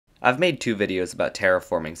I've made two videos about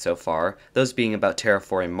terraforming so far, those being about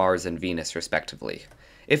terraforming Mars and Venus respectively.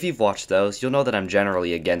 If you've watched those, you'll know that I'm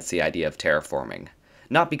generally against the idea of terraforming.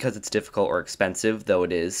 Not because it's difficult or expensive, though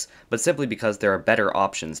it is, but simply because there are better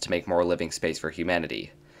options to make more living space for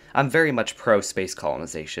humanity. I'm very much pro-space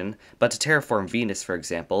colonization, but to terraform Venus, for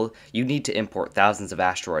example, you need to import thousands of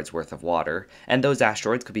asteroids worth of water, and those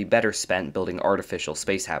asteroids could be better spent building artificial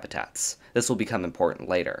space habitats. This will become important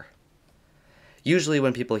later. Usually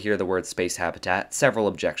when people hear the word space habitat, several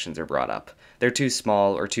objections are brought up. They're too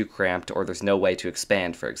small, or too cramped, or there's no way to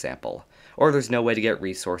expand, for example. Or there's no way to get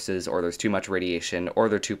resources, or there's too much radiation, or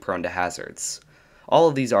they're too prone to hazards. All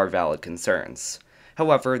of these are valid concerns.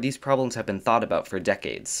 However, these problems have been thought about for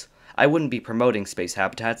decades. I wouldn't be promoting space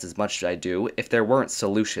habitats as much as I do if there weren't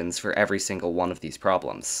solutions for every single one of these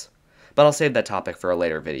problems. But I'll save that topic for a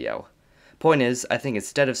later video. Point is, I think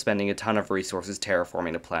instead of spending a ton of resources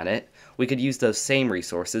terraforming a planet, we could use those same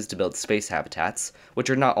resources to build space habitats, which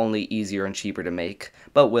are not only easier and cheaper to make,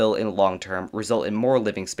 but will, in the long term, result in more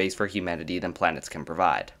living space for humanity than planets can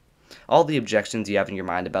provide. All the objections you have in your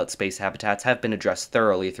mind about space habitats have been addressed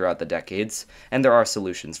thoroughly throughout the decades, and there are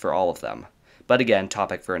solutions for all of them. But again,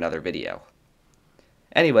 topic for another video.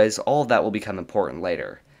 Anyways, all of that will become important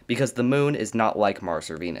later, because the Moon is not like Mars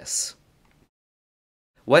or Venus.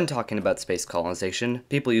 When talking about space colonization,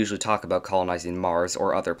 people usually talk about colonizing Mars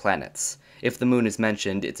or other planets. If the Moon is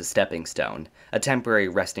mentioned, it's a stepping stone, a temporary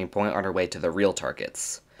resting point on our way to the real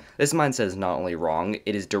targets. This mindset is not only wrong,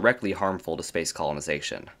 it is directly harmful to space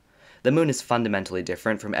colonization. The Moon is fundamentally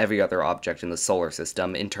different from every other object in the solar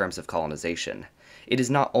system in terms of colonization. It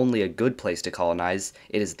is not only a good place to colonize,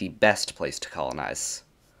 it is the best place to colonize.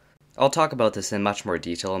 I'll talk about this in much more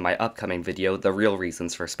detail in my upcoming video, The Real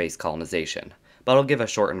Reasons for Space Colonization, but I'll give a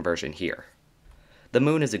shortened version here. The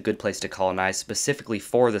Moon is a good place to colonize specifically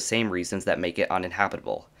for the same reasons that make it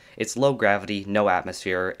uninhabitable. It's low gravity, no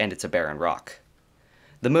atmosphere, and it's a barren rock.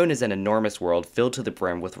 The Moon is an enormous world filled to the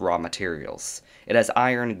brim with raw materials. It has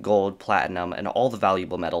iron, gold, platinum, and all the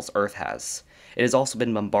valuable metals Earth has. It has also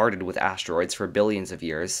been bombarded with asteroids for billions of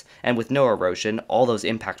years, and with no erosion, all those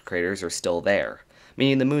impact craters are still there,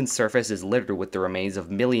 meaning the Moon's surface is littered with the remains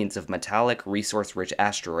of millions of metallic, resource-rich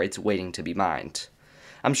asteroids waiting to be mined.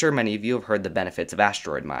 I'm sure many of you have heard the benefits of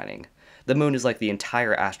asteroid mining. The Moon is like the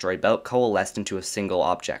entire asteroid belt coalesced into a single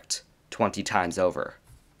object, 20 times over.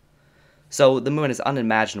 So, the Moon has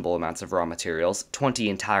unimaginable amounts of raw materials, 20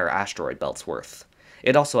 entire asteroid belts worth.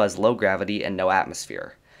 It also has low gravity and no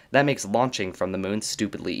atmosphere. That makes launching from the Moon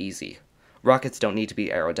stupidly easy. Rockets don't need to be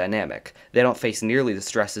aerodynamic. They don't face nearly the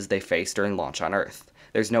stresses they face during launch on Earth.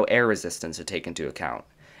 There's no air resistance to take into account.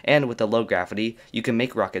 And with the low gravity, you can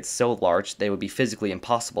make rockets so large they would be physically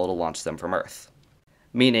impossible to launch them from Earth.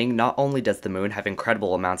 Meaning, not only does the Moon have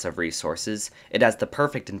incredible amounts of resources, it has the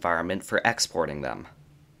perfect environment for exporting them.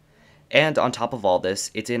 And on top of all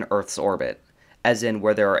this, it's in Earth's orbit, as in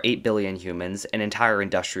where there are 8 billion humans, an entire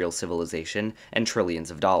industrial civilization, and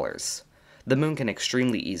trillions of dollars. The Moon can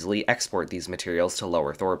extremely easily export these materials to low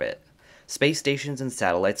Earth orbit. Space stations and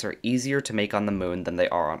satellites are easier to make on the Moon than they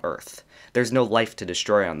are on Earth. There's no life to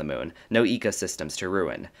destroy on the Moon, no ecosystems to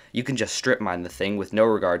ruin. You can just strip mine the thing with no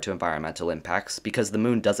regard to environmental impacts, because the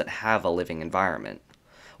Moon doesn't have a living environment.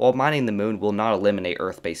 While mining the Moon will not eliminate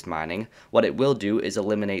Earth-based mining, what it will do is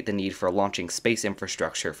eliminate the need for launching space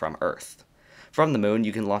infrastructure from Earth. From the Moon,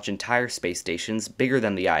 you can launch entire space stations bigger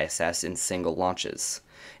than the ISS in single launches.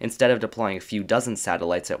 Instead of deploying a few dozen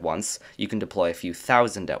satellites at once, you can deploy a few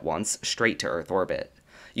thousand at once straight to Earth orbit.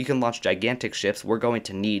 You can launch gigantic ships we're going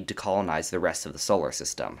to need to colonize the rest of the solar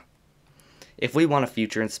system. If we want a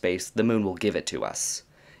future in space, the Moon will give it to us.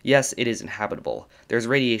 Yes, it is inhabitable. There's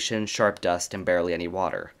radiation, sharp dust, and barely any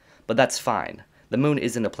water. But that's fine. The Moon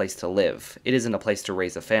isn't a place to live. It isn't a place to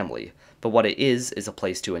raise a family. But what it is a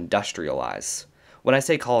place to industrialize. When I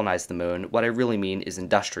say colonize the Moon, what I really mean is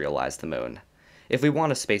industrialize the Moon. If we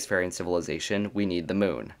want a spacefaring civilization, we need the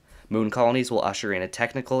Moon. Moon colonies will usher in a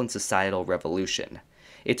technical and societal revolution.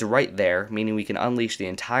 It's right there, meaning we can unleash the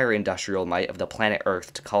entire industrial might of the planet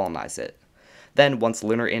Earth to colonize it. Then, once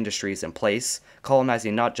lunar industry is in place,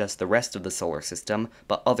 colonizing not just the rest of the solar system,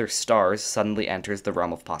 but other stars suddenly enters the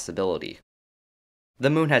realm of possibility. The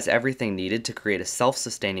Moon has everything needed to create a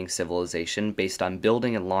self-sustaining civilization based on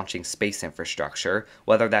building and launching space infrastructure,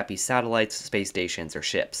 whether that be satellites, space stations, or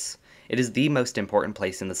ships. It is the most important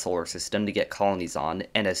place in the solar system to get colonies on,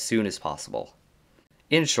 and as soon as possible.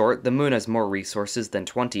 In short, the Moon has more resources than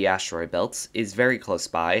 20 asteroid belts, is very close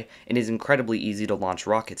by, and is incredibly easy to launch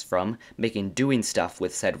rockets from, making doing stuff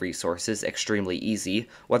with said resources extremely easy,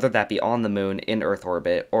 whether that be on the Moon, in Earth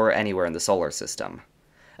orbit, or anywhere in the solar system.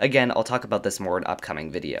 Again, I'll talk about this more in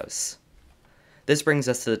upcoming videos. This brings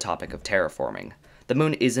us to the topic of terraforming. The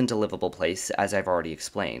moon isn't a livable place, as I've already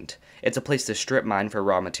explained. It's a place to strip mine for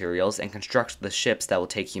raw materials and construct the ships that will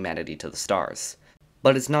take humanity to the stars.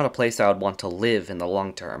 But it's not a place I would want to live in the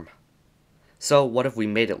long term. So, what if we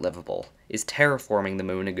made it livable? Is terraforming the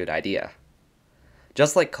moon a good idea?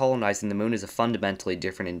 Just like colonizing the moon is a fundamentally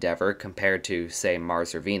different endeavor compared to, say,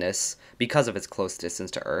 Mars or Venus, because of its close distance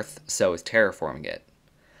to Earth, so is terraforming it.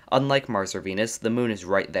 Unlike Mars or Venus, the moon is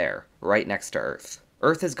right there, right next to Earth.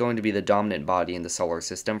 Earth is going to be the dominant body in the solar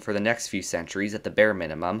system for the next few centuries at the bare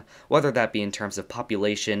minimum, whether that be in terms of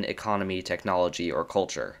population, economy, technology, or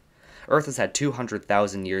culture. Earth has had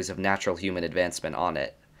 200,000 years of natural human advancement on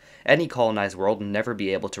it. Any colonized world will never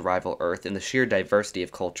be able to rival Earth in the sheer diversity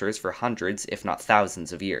of cultures for hundreds, if not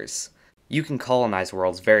thousands of years. You can colonize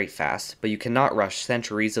worlds very fast, but you cannot rush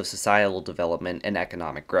centuries of societal development and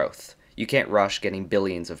economic growth. You can't rush getting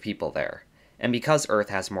billions of people there. And because Earth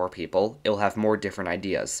has more people, it will have more different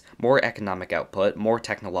ideas, more economic output, more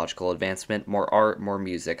technological advancement, more art, more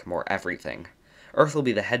music, more everything. Earth will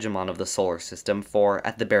be the hegemon of the solar system for,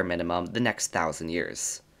 at the bare minimum, the next 1,000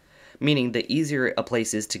 years. Meaning the easier a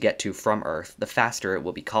place is to get to from Earth, the faster it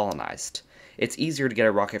will be colonized. It's easier to get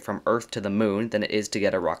a rocket from Earth to the moon than it is to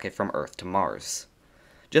get a rocket from Earth to Mars.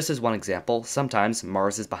 Just as one example, sometimes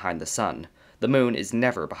Mars is behind the sun. The moon is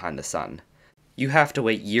never behind the sun. You have to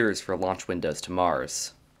wait years for launch windows to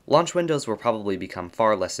Mars. Launch windows will probably become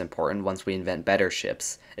far less important once we invent better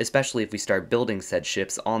ships, especially if we start building said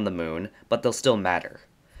ships on the moon, but they'll still matter.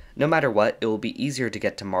 No matter what, it will be easier to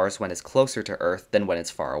get to Mars when it's closer to Earth than when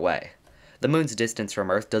it's far away. The moon's distance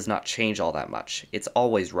from Earth does not change all that much. It's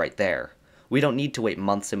always right there. We don't need to wait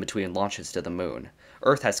months in between launches to the moon.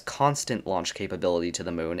 Earth has constant launch capability to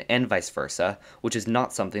the moon, and vice versa, which is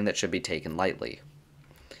not something that should be taken lightly.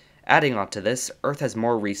 Adding on to this, Earth has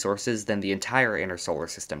more resources than the entire inner solar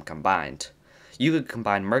system combined. You could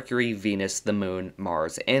combine Mercury, Venus, the moon,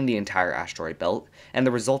 Mars, and the entire asteroid belt, and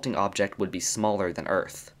the resulting object would be smaller than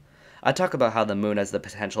Earth. I talk about how the moon has the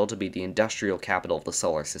potential to be the industrial capital of the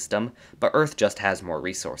solar system, but Earth just has more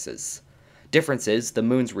resources. Difference is, the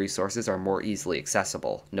moon's resources are more easily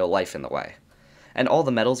accessible, no life in the way. And all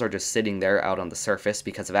the metals are just sitting there out on the surface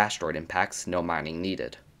because of asteroid impacts, no mining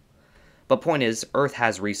needed. But point is, Earth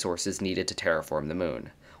has resources needed to terraform the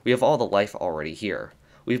moon. We have all the life already here.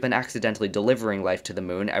 We've been accidentally delivering life to the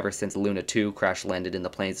moon ever since Luna 2 crash-landed in the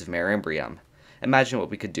plains of Mare Imbrium. Imagine what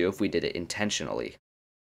we could do if we did it intentionally.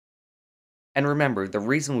 And remember, the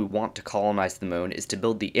reason we want to colonize the moon is to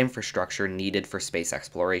build the infrastructure needed for space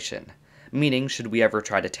exploration. Meaning, should we ever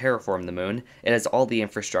try to terraform the moon, it has all the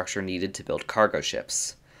infrastructure needed to build cargo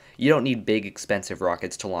ships. You don't need big, expensive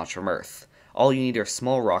rockets to launch from Earth. All you need are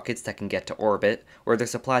small rockets that can get to orbit, where their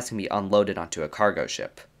supplies can be unloaded onto a cargo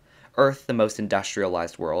ship. Earth, the most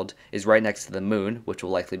industrialized world, is right next to the moon, which will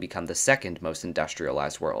likely become the second most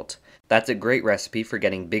industrialized world. That's a great recipe for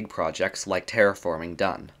getting big projects like terraforming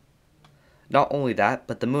done. Not only that,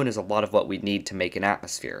 but the moon is a lot of what we need to make an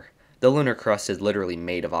atmosphere. The lunar crust is literally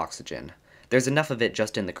made of oxygen. There's enough of it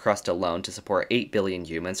just in the crust alone to support 8 billion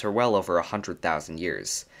humans for well over 100,000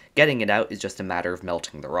 years. Getting it out is just a matter of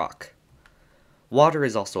melting the rock. Water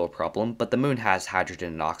is also a problem, but the moon has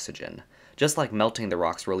hydrogen and oxygen. Just like melting the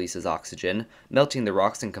rocks releases oxygen, melting the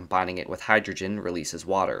rocks and combining it with hydrogen releases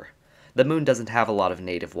water. The moon doesn't have a lot of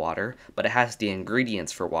native water, but it has the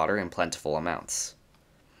ingredients for water in plentiful amounts.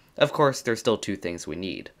 Of course, there's still two things we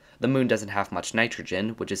need. The moon doesn't have much nitrogen,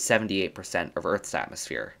 which is 78% of Earth's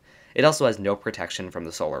atmosphere. It also has no protection from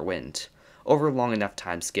the solar wind. Over long enough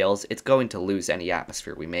timescales, it's going to lose any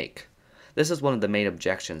atmosphere we make. This is one of the main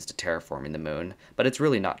objections to terraforming the moon, but it's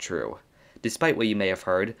really not true. Despite what you may have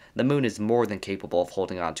heard, the moon is more than capable of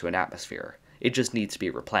holding on to an atmosphere. It just needs to be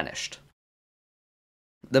replenished.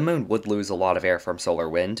 The moon would lose a lot of air from solar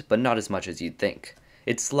wind, but not as much as you'd think.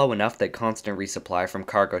 It's slow enough that constant resupply from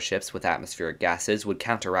cargo ships with atmospheric gases would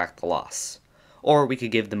counteract the loss. Or we could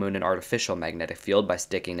give the moon an artificial magnetic field by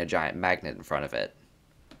sticking a giant magnet in front of it.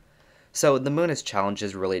 So the moon has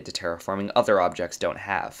challenges related to terraforming other objects don't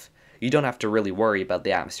have. You don't have to really worry about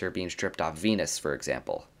the atmosphere being stripped off Venus, for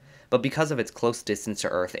example. But because of its close distance to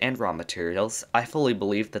Earth and raw materials, I fully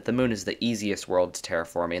believe that the moon is the easiest world to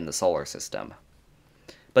terraform in the solar system.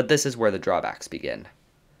 But this is where the drawbacks begin.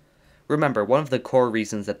 Remember, one of the core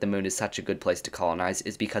reasons that the moon is such a good place to colonize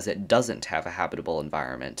is because it doesn't have a habitable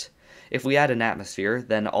environment. If we add an atmosphere,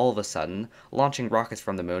 then all of a sudden, launching rockets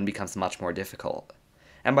from the moon becomes much more difficult.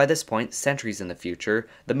 And by this point, centuries in the future,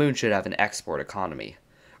 the moon should have an export economy.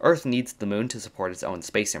 Earth needs the moon to support its own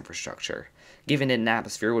space infrastructure. Giving it an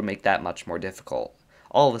atmosphere would make that much more difficult.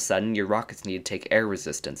 All of a sudden, your rockets need to take air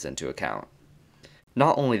resistance into account.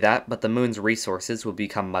 Not only that, but the moon's resources will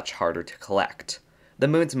become much harder to collect. The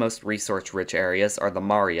moon's most resource-rich areas are the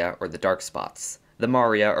Maria, or the dark spots. The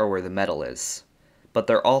Maria are where the metal is. But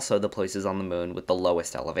they're also the places on the moon with the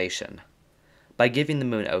lowest elevation. By giving the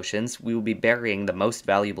moon oceans, we will be burying the most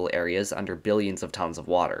valuable areas under billions of tons of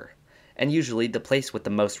water. And usually, the place with the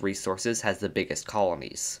most resources has the biggest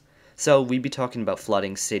colonies. So we'd be talking about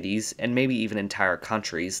flooding cities, and maybe even entire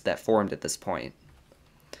countries that formed at this point.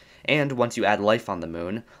 And once you add life on the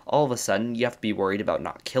moon, all of a sudden you have to be worried about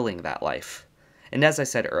not killing that life. And as I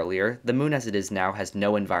said earlier, the moon as it is now has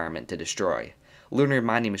no environment to destroy. Lunar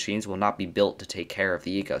mining machines will not be built to take care of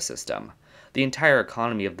the ecosystem. The entire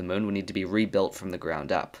economy of the moon would need to be rebuilt from the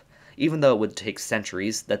ground up. Even though it would take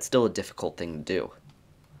centuries, that's still a difficult thing to do.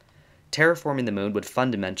 Terraforming the moon would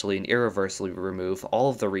fundamentally and irreversibly remove all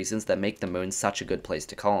of the reasons that make the moon such a good place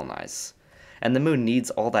to colonize. And the moon needs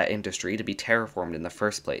all that industry to be terraformed in the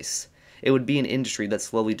first place. It would be an industry that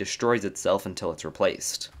slowly destroys itself until it's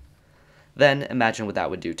replaced. Then, imagine what that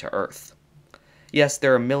would do to Earth. Yes,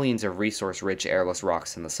 there are millions of resource-rich airless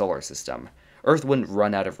rocks in the solar system. Earth wouldn't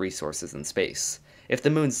run out of resources in space. If the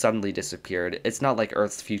moon suddenly disappeared, it's not like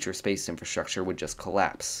Earth's future space infrastructure would just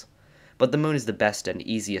collapse. But the moon is the best and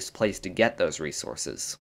easiest place to get those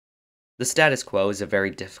resources. The status quo is a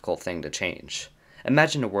very difficult thing to change.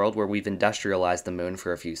 Imagine a world where we've industrialized the moon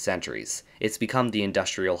for a few centuries. It's become the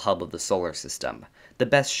industrial hub of the solar system. The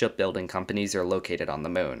best shipbuilding companies are located on the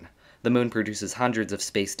moon. The moon produces hundreds of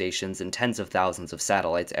space stations and tens of thousands of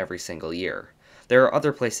satellites every single year. There are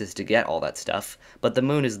other places to get all that stuff, but the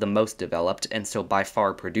moon is the most developed and so by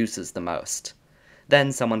far produces the most.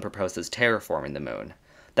 Then someone proposes terraforming the moon.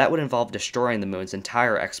 That would involve destroying the moon's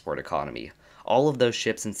entire export economy. All of those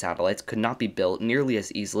ships and satellites could not be built nearly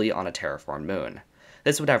as easily on a terraformed moon.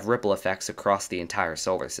 This would have ripple effects across the entire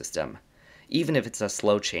solar system. Even if it's a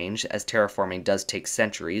slow change, as terraforming does take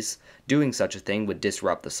centuries, doing such a thing would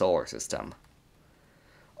disrupt the solar system.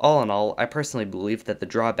 All in all, I personally believe that the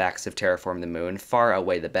drawbacks of terraforming the moon far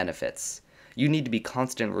outweigh the benefits. You need to be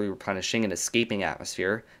constantly replenishing an escaping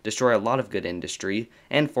atmosphere, destroy a lot of good industry,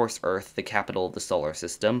 and force Earth, the capital of the solar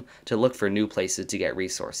system, to look for new places to get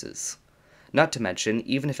resources. Not to mention,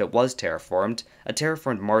 even if it was terraformed, a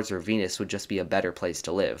terraformed Mars or Venus would just be a better place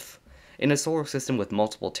to live. In a solar system with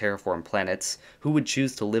multiple terraformed planets, who would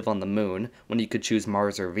choose to live on the moon when you could choose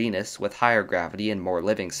Mars or Venus with higher gravity and more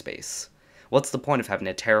living space? What's the point of having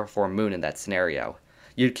a terraformed moon in that scenario?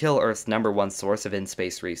 You'd kill Earth's #1 source of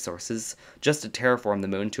in-space resources just to terraform the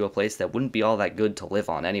moon to a place that wouldn't be all that good to live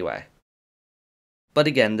on anyway. But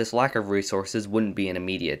again, this lack of resources wouldn't be an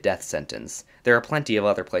immediate death sentence. There are plenty of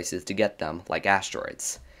other places to get them, like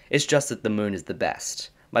asteroids. It's just that the moon is the best.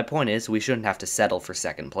 My point is, we shouldn't have to settle for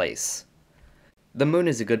second place. The moon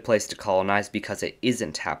is a good place to colonize because it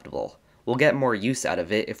isn't habitable. We'll get more use out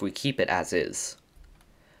of it if we keep it as is.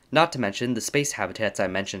 Not to mention, the space habitats I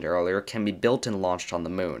mentioned earlier can be built and launched on the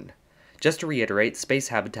moon. Just to reiterate, space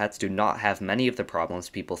habitats do not have many of the problems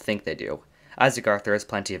people think they do. Isaac Arthur has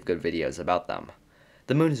plenty of good videos about them.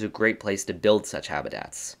 The moon is a great place to build such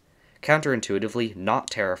habitats. Counterintuitively,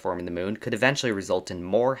 not terraforming the moon could eventually result in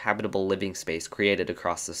more habitable living space created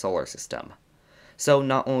across the solar system. So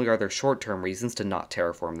not only are there short-term reasons to not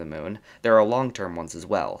terraform the moon, there are long-term ones as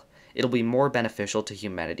well. It'll be more beneficial to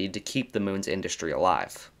humanity to keep the moon's industry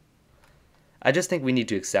alive. I just think we need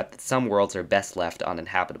to accept that some worlds are best left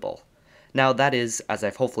uninhabitable. Now that is, as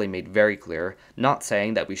I've hopefully made very clear, not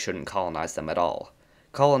saying that we shouldn't colonize them at all.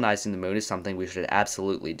 Colonizing the moon is something we should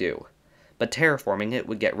absolutely do. But terraforming it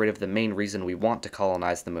would get rid of the main reason we want to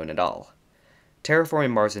colonize the moon at all.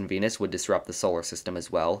 Terraforming Mars and Venus would disrupt the solar system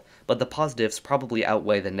as well, but the positives probably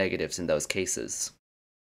outweigh the negatives in those cases.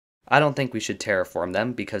 I don't think we should terraform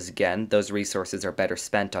them because, again, those resources are better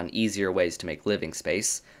spent on easier ways to make living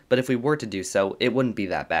space, but if we were to do so, it wouldn't be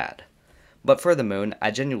that bad. But for the moon,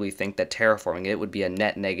 I genuinely think that terraforming it would be a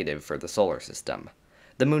net negative for the solar system.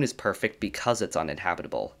 The moon is perfect because it's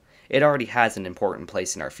uninhabitable. It already has an important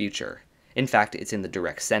place in our future. In fact, it's in the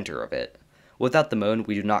direct center of it. Without the moon,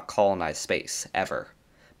 we do not colonize space, ever.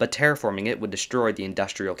 But terraforming it would destroy the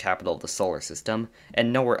industrial capital of the solar system,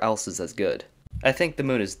 and nowhere else is as good. I think the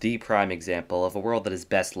moon is the prime example of a world that is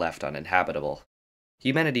best left uninhabitable.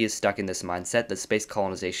 Humanity is stuck in this mindset that space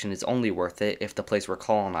colonization is only worth it if the place we're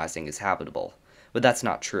colonizing is habitable. But that's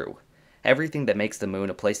not true. Everything that makes the moon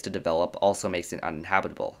a place to develop also makes it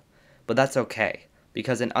uninhabitable. But that's okay,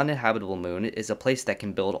 because an uninhabitable moon is a place that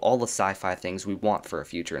can build all the sci-fi things we want for a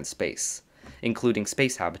future in space, including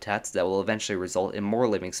space habitats that will eventually result in more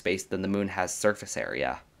living space than the moon has surface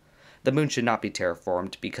area. The moon should not be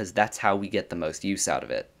terraformed because that's how we get the most use out of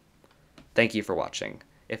it. Thank you for watching.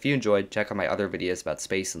 If you enjoyed, check out my other videos about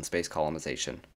space and space colonization.